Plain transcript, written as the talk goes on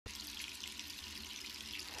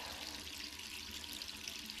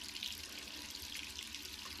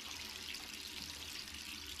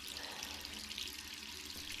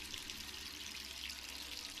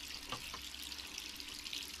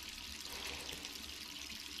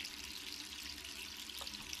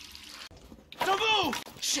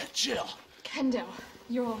shit, Jill. Kendo,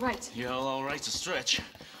 you're all right. Yeah, all right's a stretch.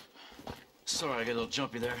 Sorry, I got a little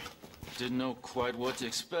jumpy there. Didn't know quite what to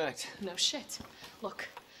expect. No shit. Look,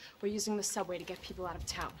 we're using the subway to get people out of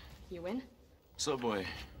town. You in? Subway.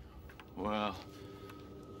 Well,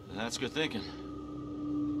 that's good thinking.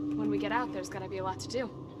 When we get out, there's gotta be a lot to do.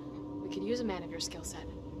 We could use a man of your skill set.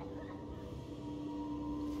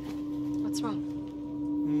 What's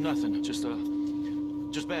wrong? Nothing.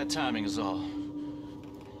 Just bad timing is all.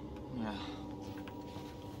 Yeah.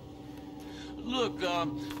 Look,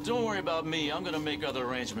 don't worry about me. I'm gonna make other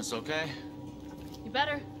arrangements, okay? You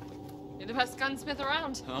better. You're the best gunsmith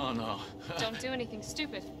around. Oh, no. Don't do anything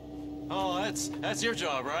stupid. Oh, that's your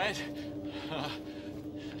job, right?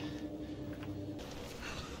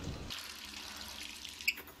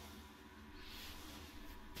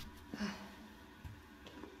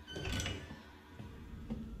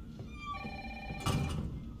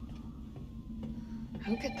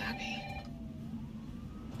 Who could that be?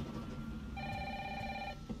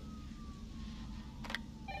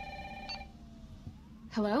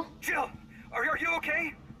 Hello? Jill, are you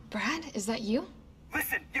okay? Brad, is that you?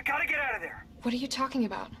 Listen, you gotta get out of there. What are you talking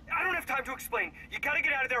about? I don't have time to explain. You gotta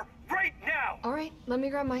get out of there right now. All right, let me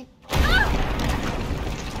grab my...